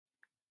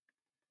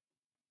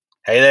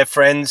Hey there,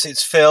 friends.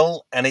 It's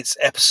Phil, and it's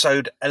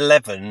episode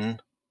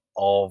 11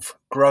 of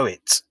Grow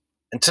It.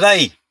 And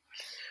today,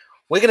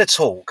 we're going to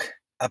talk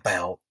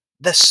about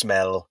the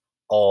smell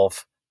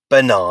of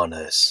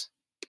bananas.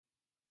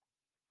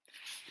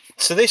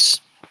 So this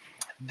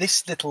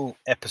little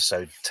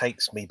episode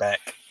takes me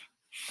back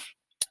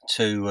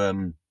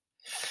to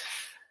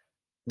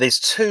there's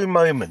two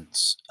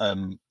moments.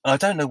 I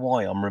don't know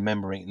why I'm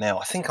remembering it now.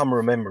 I think I'm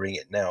remembering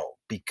it now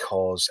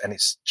because, and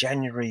it's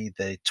January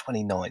the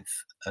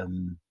 29th,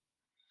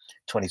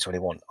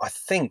 2021. I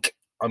think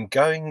I'm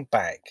going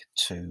back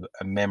to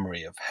a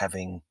memory of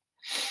having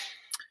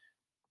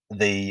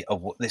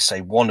let's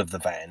say one of the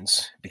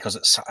vans,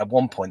 because at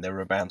one point there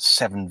were about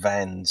seven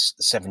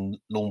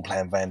lawn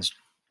plan vans,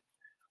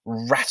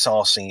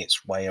 rat-arsing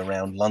its way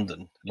around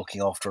London,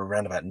 looking after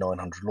around about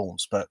 900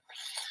 lawns. But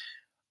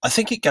I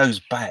think it goes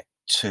back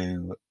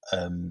to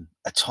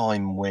a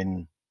time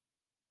when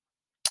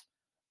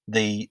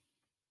the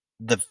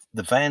the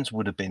vans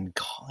would have been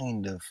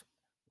kind of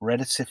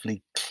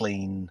relatively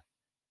clean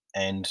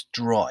and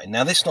dry.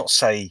 Now, this not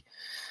say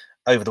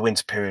over the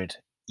winter period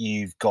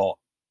you've got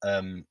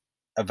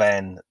a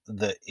van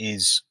that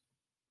is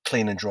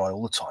clean and dry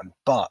all the time,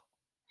 but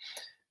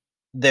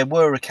there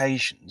were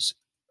occasions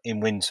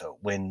in winter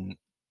when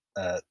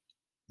uh,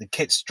 the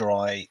kit's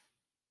dry,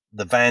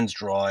 the van's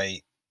dry,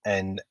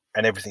 and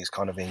everything's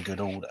kind of in good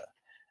order.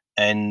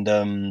 And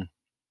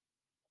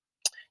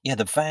yeah,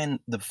 the van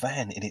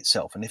in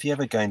itself, and if you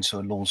ever go into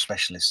a lawn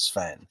specialist's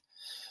van,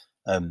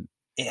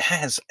 it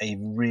has a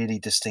really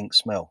distinct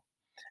smell.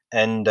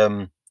 And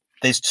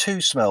there's two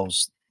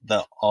smells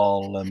that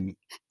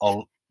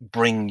I'll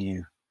bring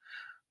you,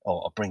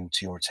 or I'll bring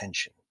to your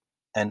attention.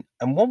 And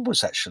one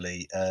was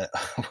actually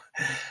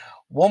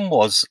one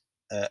was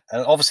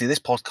and obviously this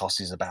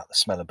podcast is about the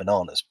smell of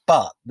bananas,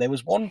 but there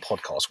was one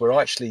podcast where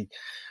I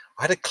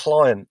had a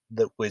client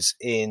that was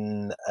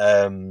in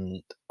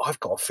I've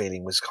got a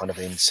feeling was kind of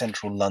in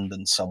central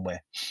London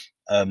somewhere,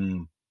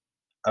 um,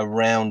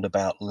 around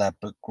about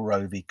Ladbroke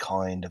Grovey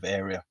kind of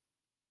area.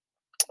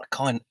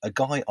 A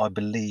guy I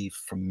believe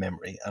from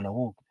memory, and I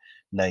will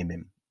name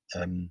him,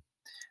 a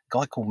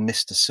guy called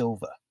Mr.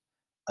 Silver,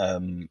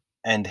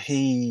 and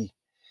he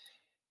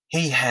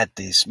had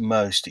this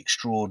most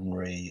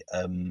extraordinary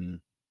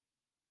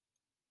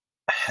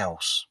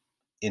house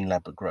in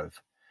Ladbroke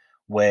Grove,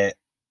 where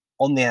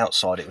on the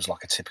outside it was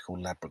like a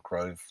typical Ladbroke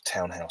Grove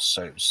townhouse.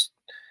 So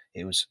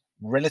it was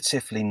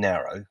relatively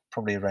narrow,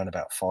 probably around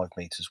about 5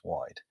 meters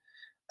wide.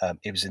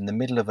 It was in the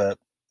middle of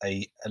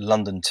a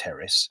London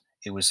terrace.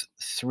 It was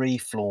 3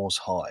 floors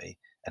high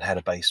and had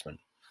a basement.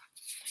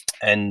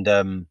 And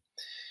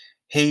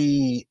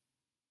he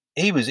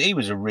he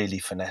was a really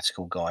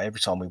fanatical guy. Every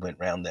time we went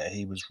round there,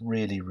 he was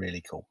really,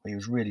 really cool. He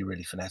was really,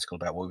 really fanatical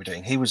about what we were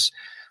doing.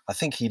 I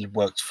think he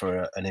worked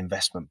for an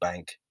investment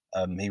bank.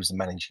 He was the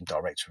managing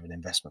director of an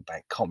investment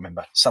bank. Can't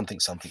remember, something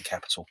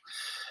capital.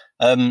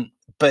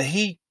 But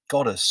he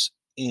got us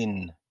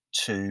in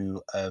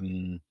to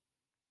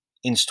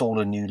install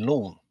a new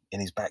lawn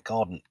in his back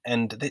garden.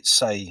 And let's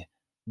say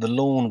the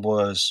lawn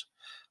was,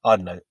 I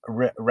don't know,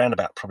 around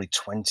about probably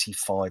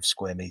 25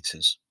 square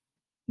meters.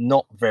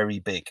 Not very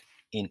big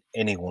in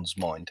anyone's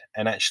mind.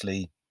 And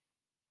actually,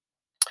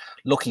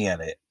 looking at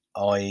it,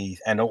 we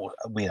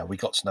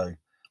got to know.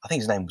 I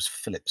think his name was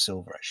Philip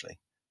Silver, actually,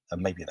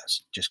 and maybe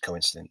that's just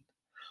coincidence.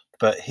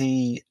 But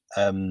it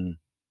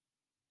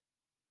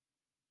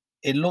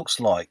looks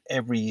like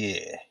every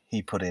year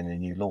he put in a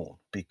new lawn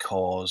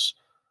because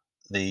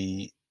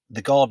the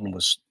the garden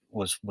was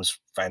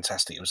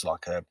fantastic. It was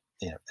like a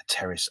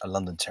terrace, a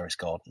London terrace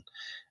garden,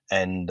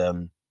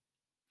 and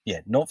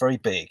yeah, not very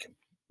big,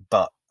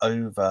 but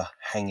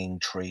overhanging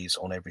trees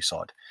on every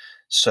side.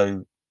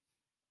 So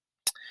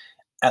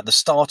at the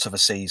start of a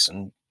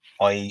season,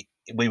 I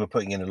we were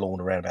putting in a lawn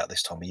around about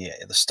this time of year.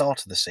 At the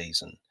start of the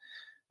season,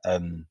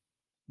 um,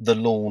 the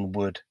lawn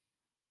would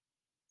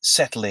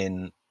settle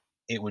in,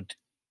 it would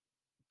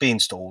be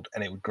installed,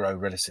 and it would grow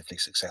relatively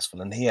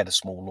successful. And he had a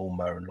small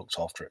lawnmower and looked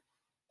after it.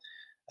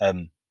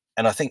 Um,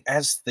 and I think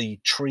as the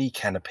tree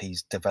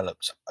canopies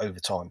developed over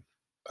time,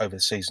 over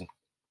the season,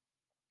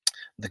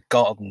 the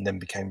garden then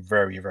became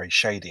very, very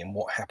shady. And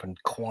what happened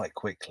quite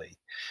quickly,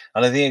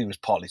 and I think it was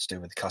partly to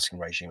do with the cutting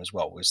regime as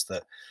well, was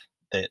that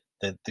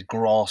the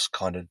grass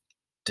kind of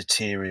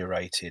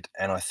deteriorated,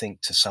 and I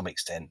think to some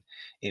extent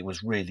it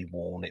was really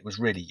worn, it was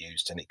really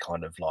used, and it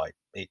kind of like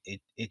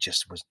it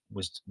just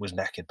was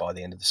knackered by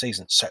the end of the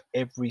season. So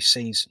every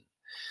season,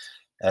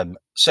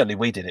 certainly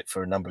we did it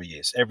for a number of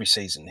years. Every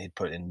season he'd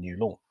put in a new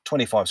lawn,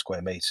 25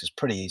 square meters,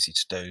 pretty easy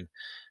to do.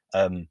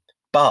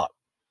 But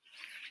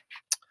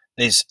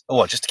just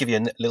to give you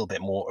a little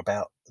bit more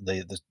about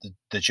the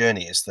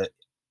journey, is that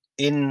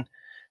in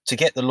to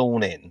get the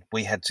lawn in,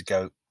 we had to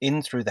go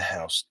in through the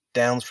house,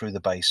 down through the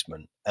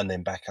basement, and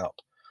then back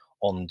up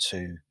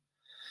onto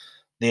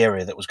the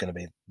area that was going to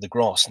be the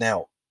grass.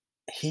 Now,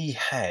 he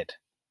had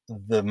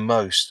the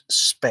most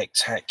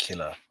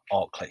spectacular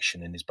art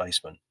collection in his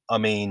basement. I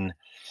mean,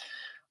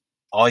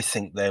 I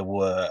think there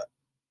were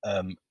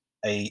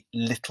a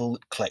little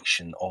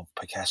collection of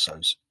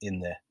Picassos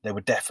in there. There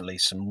were definitely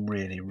some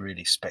really,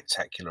 really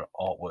spectacular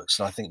artworks,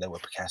 and I think they were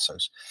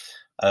Picassos.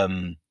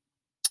 Um,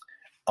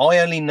 I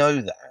only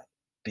know that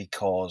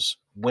because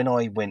when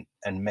I went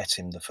and met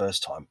him the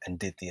first time and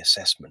did the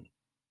assessment,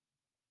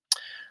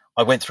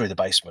 I went through the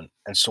basement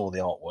and saw the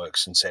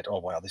artworks and said, "Oh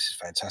wow, this is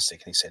fantastic."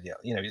 And he said, "Yeah,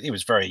 you know,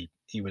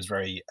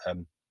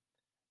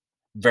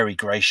 very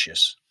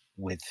gracious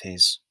with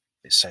his,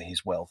 let's say,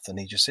 his wealth." And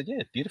he just said, "Yeah,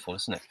 it's beautiful,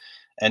 isn't it?"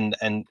 And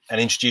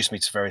introduced me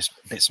to various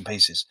bits and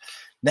pieces.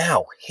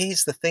 Now,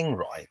 here's the thing,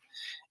 right?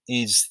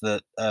 Is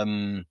that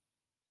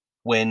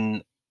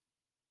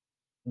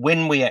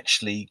when we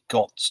actually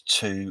got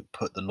to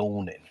put the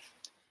lawn in,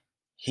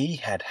 he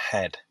had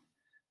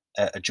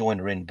a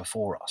joiner in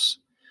before us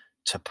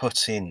to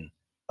put in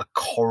a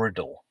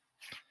corridor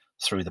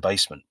through the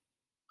basement,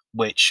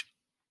 which,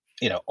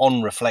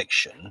 on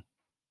reflection,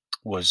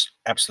 was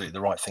absolutely the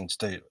right thing to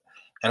do.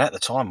 And at the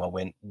time, I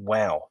went,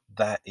 wow,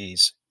 that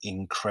is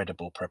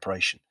incredible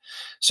preparation.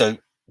 So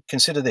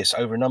consider this: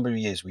 over a number of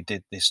years, we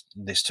did this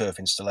turf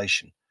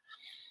installation,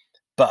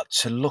 but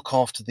to look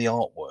after the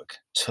artwork,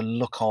 to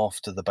look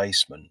after the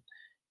basement,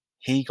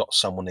 he got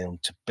someone in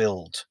to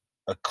build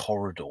a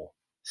corridor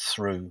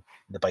through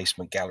the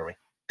basement gallery,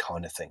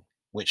 kind of thing,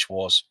 which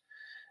was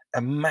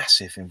a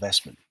massive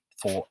investment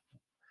for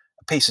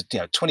a piece of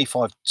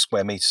 25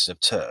 square meters of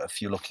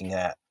turf. You're looking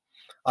at,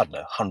 I don't know,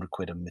 100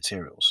 quid of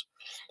materials.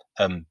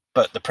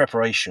 But the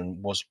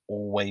preparation was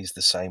always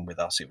the same with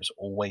us. It was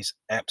always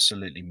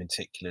absolutely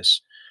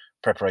meticulous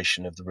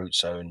preparation of the root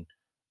zone,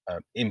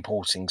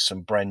 importing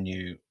some brand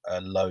new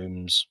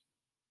loams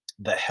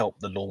that help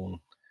the lawn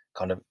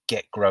kind of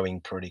get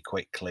growing pretty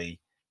quickly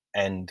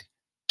and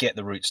get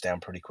the roots down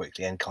pretty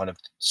quickly and kind of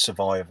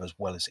survive as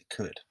well as it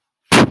could.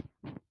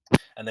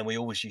 And then we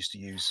always used to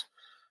use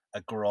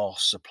a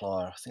grass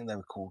supplier. I think they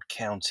were called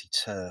County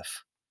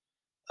Turf.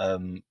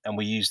 And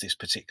we used this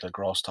particular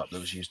grass type that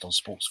was used on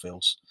sports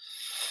fields.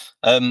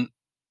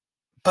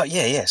 But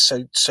yeah.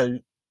 So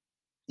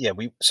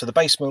the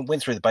basement,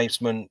 went through the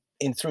basement,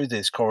 in through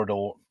this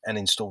corridor, and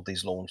installed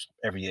these lawns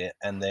every year.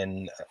 And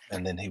then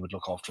he would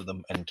look after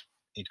them, and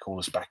he'd call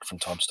us back from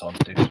time to time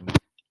to do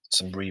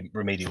some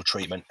remedial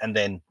treatment. And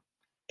then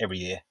every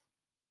year,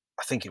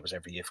 I think it was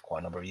every year for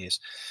quite a number of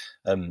years,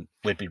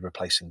 we'd be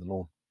replacing the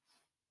lawn.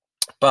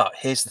 But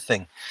here's the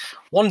thing: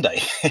 one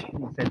day he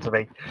said to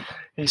me,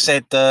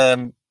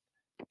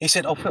 he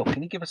said, "Oh, Phil,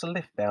 can you give us a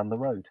lift down the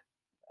road?"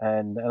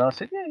 And I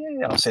said,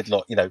 "Yeah." I said,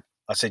 "Look,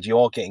 I said, you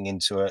are getting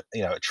into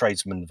a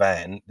tradesman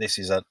van. This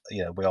is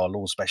we are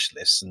lawn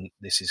specialists, and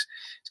it's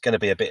going to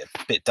be a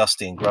bit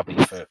dusty and grubby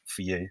for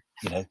you,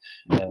 an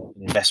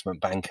investment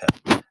banker."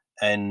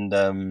 And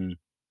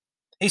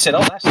he said,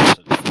 "Oh, that's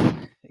absolutely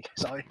fine."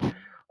 Because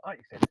I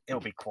said,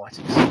 "It'll be quite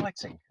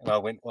exciting." And I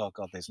went, "Well,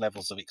 God, there's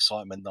levels of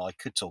excitement that I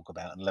could talk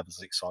about and levels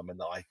of excitement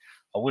that I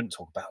wouldn't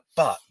talk about."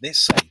 But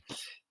let's say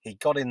he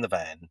got in the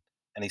van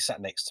and he sat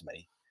next to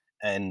me,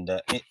 and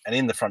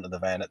in the front of the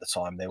van at the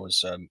time there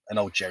was an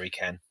old jerry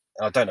can.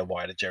 I don't know why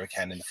I had a jerry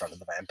can in the front of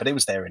the van, but it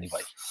was there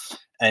anyway.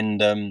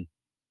 And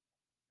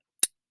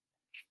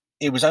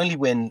it was only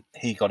when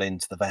he got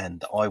into the van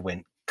that I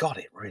went, "God,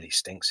 it really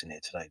stinks in here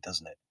today,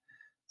 doesn't it?"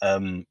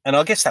 And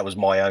I guess that was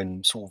my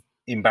own sort of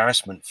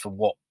embarrassment for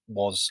what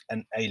was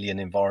an alien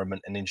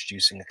environment and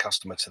introducing a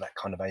customer to that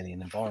kind of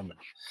alien environment.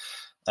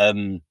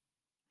 Um,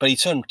 but he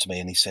turned to me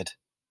and he said,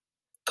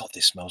 "God,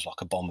 this smells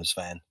like a bomber's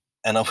van."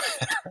 And I,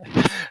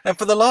 and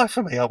for the life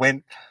of me, I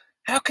went,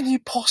 "How can you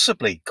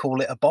possibly call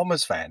it a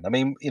bomber's van?" I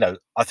mean,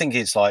 I think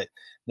it's like,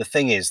 the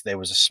thing is, there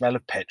was a smell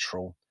of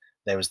petrol,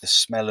 there was the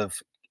smell of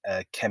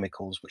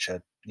chemicals, which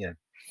are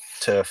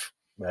turf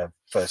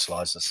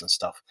fertilizers and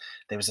stuff.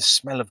 There was a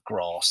smell of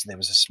grass, and there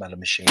was a smell of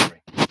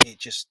machinery. It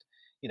just,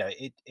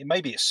 it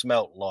maybe it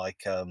smelt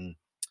like,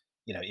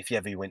 if you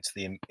ever went to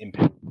the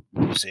Imperial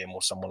Museum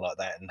or someone like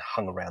that and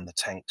hung around the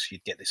tanks,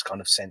 you'd get this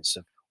kind of sense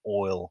of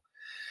oil,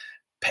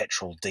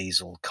 petrol,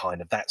 diesel,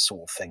 kind of that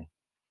sort of thing.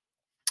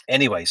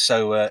 Anyway,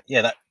 so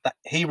yeah, that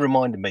he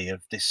reminded me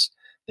of this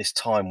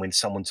time when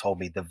someone told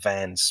me the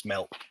van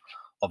smelt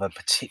of a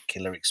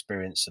particular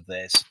experience of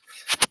theirs.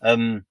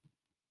 Um,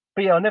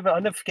 but yeah, I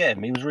never forget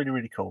him. He was really,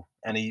 really cool,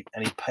 and he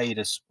paid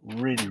us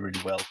really, really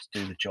well to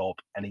do the job,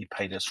 and he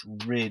paid us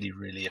really,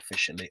 really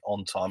efficiently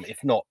on time.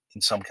 If not,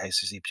 in some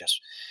cases, he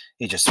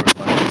just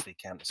threw money into the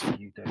account and said,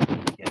 "You do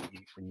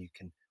it when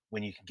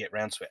you can get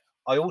round to it."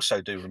 I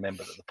also do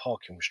remember that the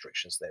parking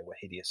restrictions there were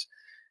hideous,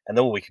 and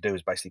all we could do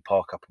was basically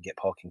park up and get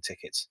parking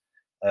tickets.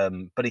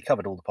 But he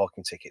covered all the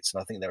parking tickets,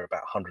 and I think they were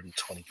about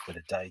 120 quid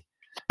a day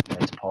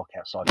to park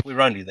outside. We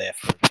were only there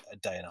for a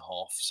day and a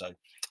half, so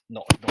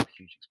not a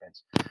huge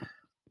expense.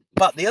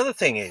 But the other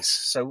thing is,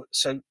 so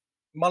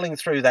mulling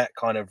through that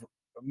kind of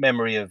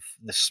memory of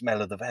the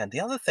smell of the van,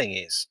 the other thing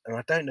is, and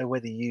I don't know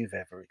whether you've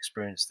ever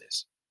experienced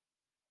this,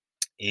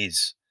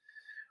 is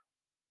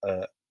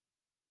uh,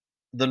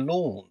 the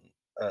lawn,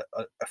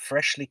 a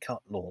freshly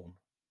cut lawn,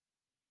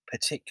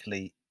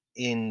 particularly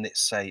in,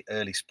 let's say,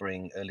 early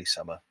spring, early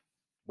summer,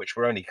 which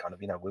we're only kind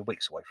of, we're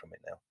weeks away from it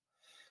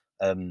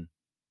now.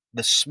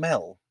 the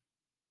smell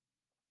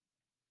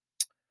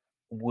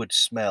would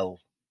smell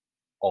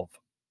of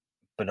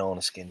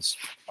banana skins.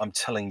 I'm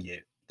telling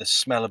you, the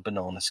smell of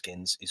banana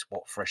skins is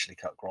what freshly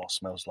cut grass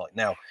smells like.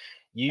 Now,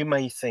 you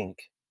may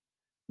think,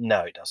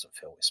 no, it doesn't,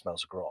 Phil. It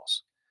smells of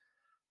grass.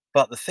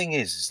 But the thing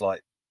is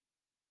like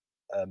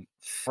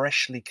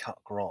freshly cut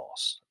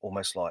grass,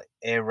 almost like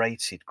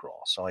aerated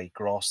grass, i.e.,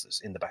 grass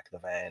that's in the back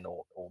of the van,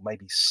 or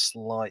maybe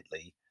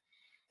slightly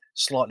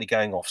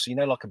going off. So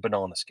like a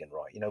banana skin,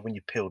 right? When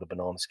you peel the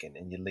banana skin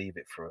and you leave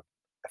it for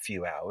a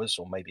few hours,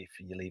 or maybe if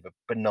you leave a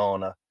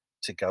banana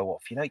to go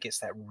off, it gets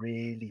that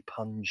really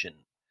pungent,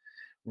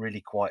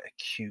 really quite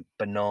acute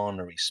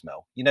banana-y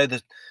smell.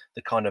 The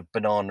kind of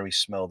banana-y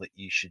smell that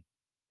you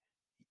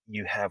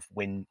have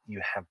when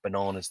you have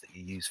bananas that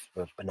you use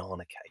for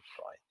banana cake,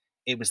 right?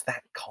 It was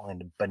that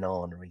kind of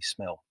banana-y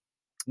smell.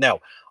 Now,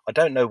 I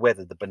don't know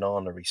whether the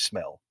banana-y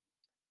smell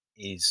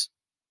is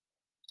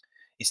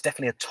it's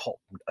definitely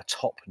a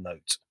top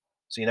note.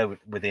 So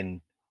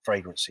within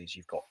fragrances,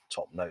 you've got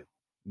top note,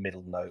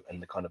 middle note,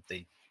 and the kind of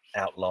the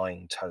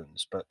outlying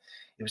tones. But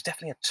it was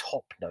definitely a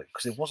top note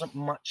because there wasn't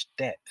much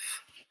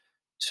depth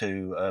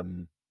to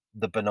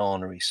the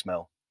banana-y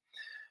smell.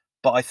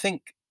 But I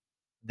think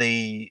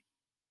the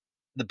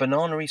the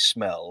banana-y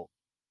smell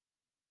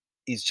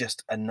is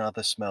just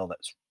another smell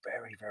that's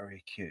very, very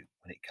acute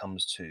when it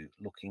comes to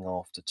looking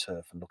after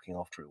turf and looking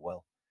after it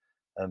well.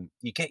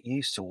 You get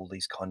used to all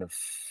these kind of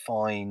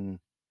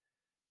fine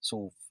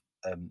sort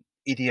of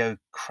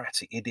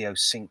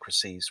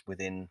idiosyncrasies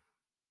within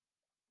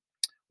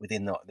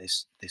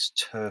this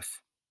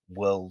turf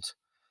world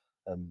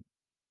um,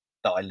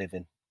 that I live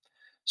in.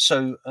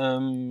 So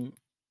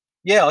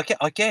yeah,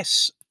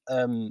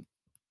 um,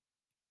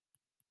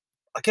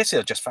 I guess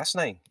it's just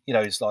fascinating.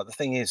 It's like the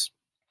thing is,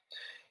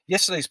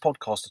 yesterday's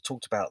podcast I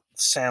talked about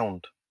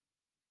sound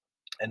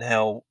and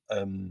how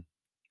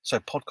so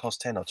podcast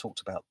 10 I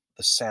talked about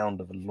the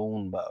sound of a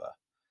lawnmower,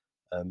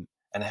 and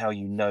how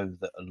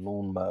that a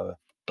lawnmower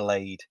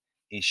blade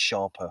is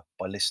sharper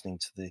by listening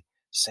to the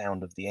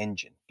sound of the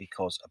engine,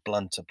 because a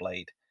blunter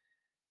blade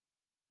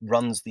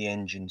runs the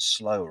engine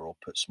slower or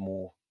puts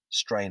more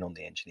strain on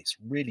the engine. It's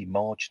really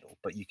marginal,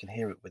 but you can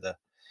hear it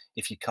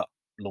if you cut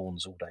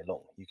lawns all day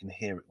long, you can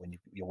hear it when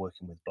you're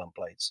working with blunt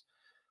blades.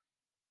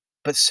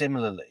 But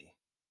similarly,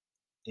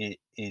 it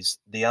is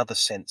the other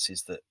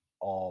senses that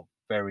are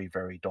very,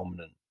 very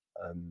dominant,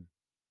 um,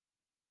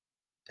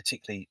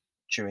 particularly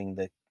during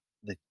the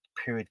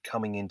period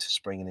coming into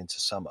spring and into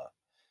summer,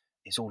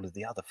 is all of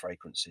the other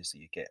fragrances that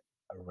you get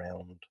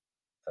around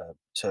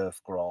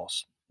turf,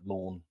 grass,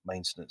 lawn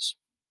maintenance.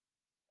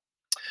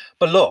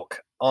 But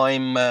look,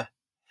 I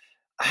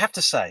have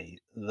to say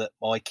that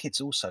my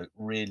kids also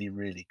really,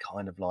 really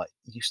kind of like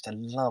used to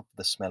love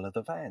the smell of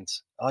the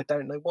vans. I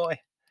don't know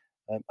why.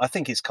 I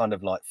think it's kind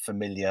of like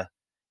familiar.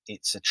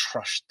 It's a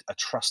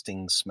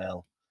trusting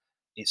smell.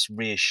 It's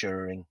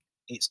reassuring.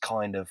 It's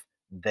kind of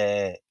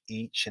there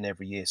each and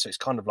every year. So it's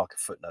kind of like a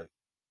footnote,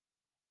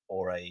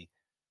 or a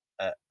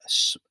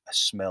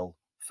smell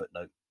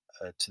footnote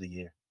to the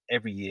year.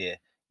 Every year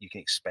you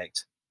can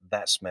expect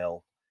that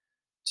smell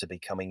to be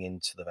coming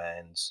into the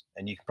vans,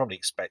 and you can probably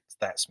expect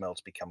that smell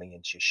to be coming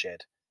into your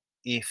shed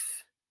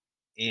if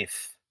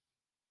if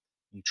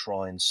you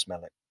try and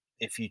smell it,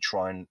 if you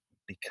try and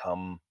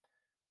become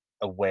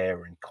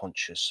aware and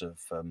conscious of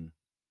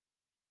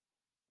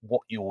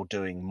what you're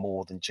doing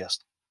more than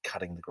just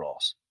cutting the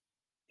grass.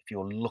 If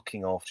you're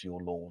looking after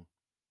your lawn,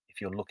 if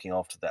you're looking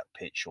after that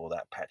pitch or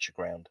that patch of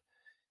ground,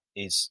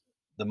 is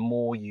the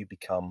more you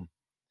become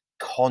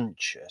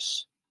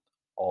conscious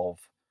of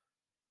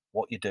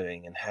what you're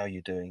doing and how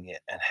you're doing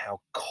it and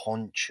how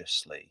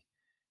consciously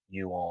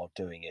you are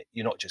doing it.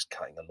 You're not just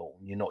cutting a lawn,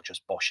 you're not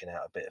just boshing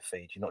out a bit of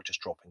feed, you're not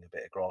just dropping a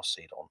bit of grass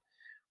seed on.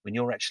 When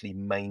you're actually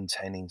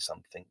maintaining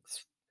something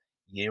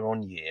year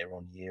on year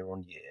on year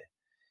on year,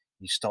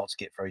 you start to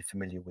get very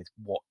familiar with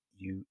what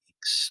you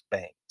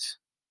expect,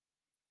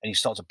 and you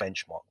start to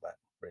benchmark that.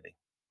 Really,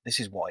 this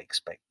is what I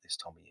expect this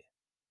time of year.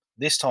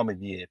 This time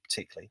of year,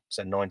 particularly,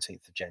 so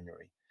 19th of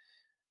January,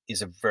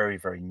 is a very,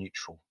 very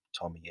neutral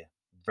time of year.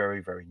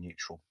 Very, very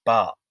neutral.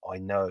 But I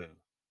know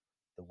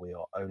that we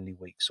are only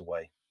weeks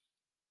away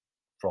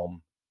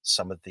from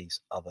some of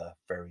these other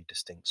very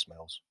distinct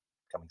smells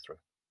coming through.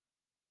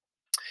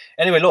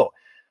 Anyway, look,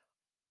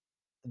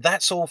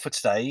 that's all for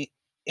today.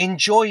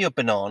 Enjoy your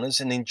bananas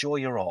and enjoy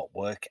your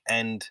artwork,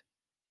 and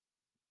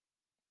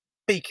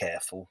be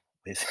careful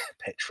with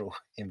petrol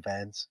in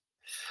vans.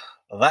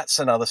 That's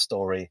another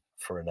story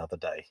for another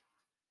day.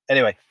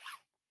 Anyway,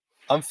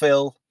 I'm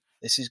Phil.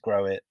 This is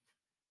Grow It.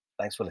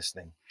 Thanks for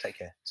listening. Take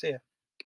care. See ya.